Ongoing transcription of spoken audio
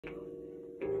No.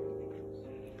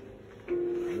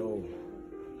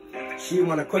 She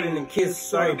wanna cuddle and kiss.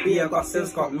 Sorry, B, I got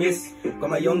sense, got miss. Got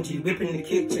my young G whipping the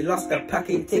kick. She lost her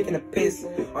packet, taking a piss.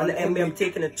 On the MB, I'm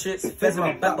taking a tricks. Phezz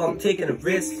my back, but I'm taking a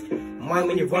risk. Mind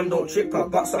when you run, don't trip. I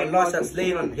got something large that's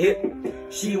laying on the hip.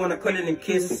 She wanna cuddle and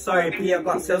kiss. Sorry, B, I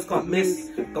got sense, got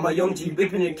miss. Got my young G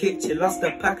whipping the kick. She lost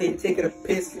her packet, taking a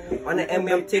piss. On the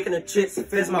MB, I'm taking a tricks.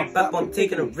 Phezz my back, but I'm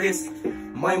taking a risk.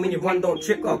 Mind when you run, don't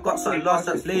trip. I got something large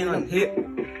that's laying on the hip.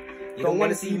 You don't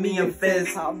wanna see me and Phezz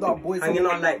hanging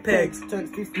on like pegs. Turned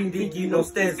 15 big, you know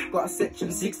stairs. Got a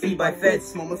section 6 feet by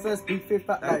Phezz. My first big fifth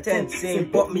at Like like 10. 10.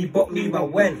 Saying bought me,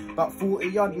 but when? About 40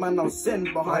 yard man, I'll send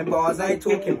Behind behind bars, I ain't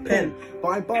talking pen.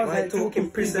 Behind bars, I ain't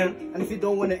talking prison. And if you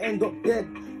don't wanna end up dead,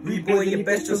 Boy, you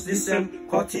best just listen.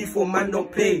 Car 2-4 man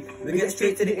don't play. We get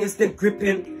straight to the instant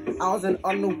gripping. I was an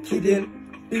no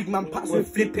kidding. Big man packs We're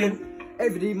with flipping.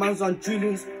 everyday man's on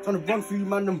drillings, trying to run through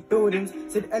man and buildings.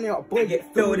 Said any other boy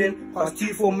Get filled in. Cars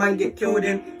 2-4 man get killed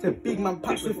in. Said big man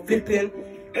packs with flipping.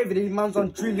 Everyday man's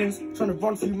on drillings, trying to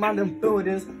run through man and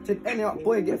buildings. Said any other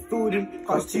boy get filled in.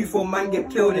 Cars 2-4 man get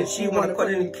killed in. She wanna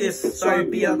cuddle and kiss. Sorry,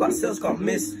 B, I got sales, got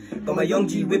miss. Got my young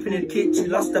G whipping in the kick. She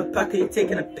lost her packet,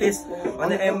 taking a piss. On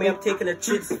the MA, I'm taking a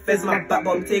tricks. Phezz my back,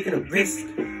 but I'm taking a risk.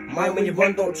 Mind when you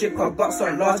run, don't trip. I got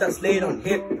something large that's laid on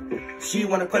hip. She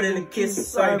wanna cuddle and kiss.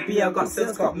 Sorry, B, I got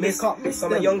sales, got miss. Got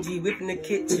my young G whipping the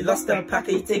kick. She lost her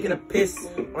packet, taking a piss.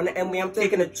 On the MA, I'm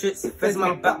taking a tricks. Phezz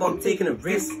my back, but I'm taking a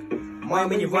risk. Mind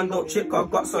when you run, don't trip. I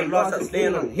got something large that's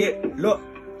laying on hip. Look,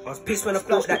 I was pissed when I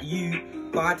thought that you.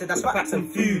 But I had to dash back some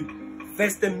food.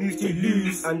 Phezz the move to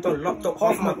lose. And done locked up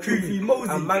half my crew.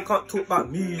 And man can't talk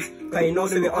about news. Cause he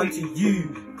knows we're onto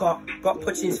you. Got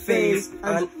punched in his face.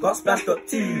 And got splashed up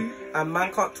too. And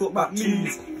man can't talk about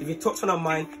twos. If you touch on a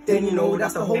mine, then you know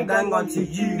that's the whole gang onto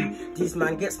you. These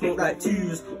man get smoked like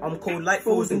twos. I'm cold like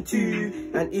 4s and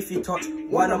 2. And if you touch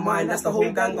one of mine, that's the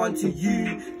whole gang onto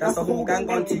you. That's the whole gang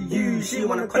onto you. She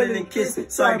wanna cuddle and kiss.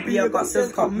 Sorry, B, I got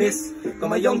sense, can't miss. Got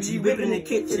my young G whipping in the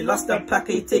kick. She lost her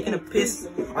packet, taking a piss.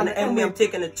 On the MW, I'm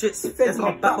taking a tricks. Phezz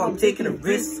my back, I'm taking a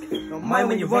risk. Mind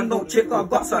when you run, don't trip. I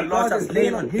got something large that's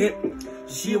laying on hip.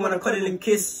 She wanna cuddle and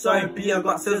kiss. Sorry, B, I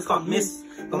got sense, can't miss.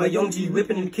 Got my young G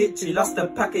whipping in the kick. She lost her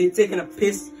packet, taking a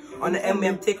piss. On the MW,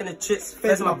 I'm taking a tricks.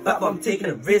 Phezz my back, but I'm taking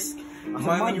a risk.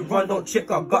 Mind when you run, don't trip.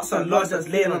 I got something large that's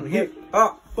laying on hip.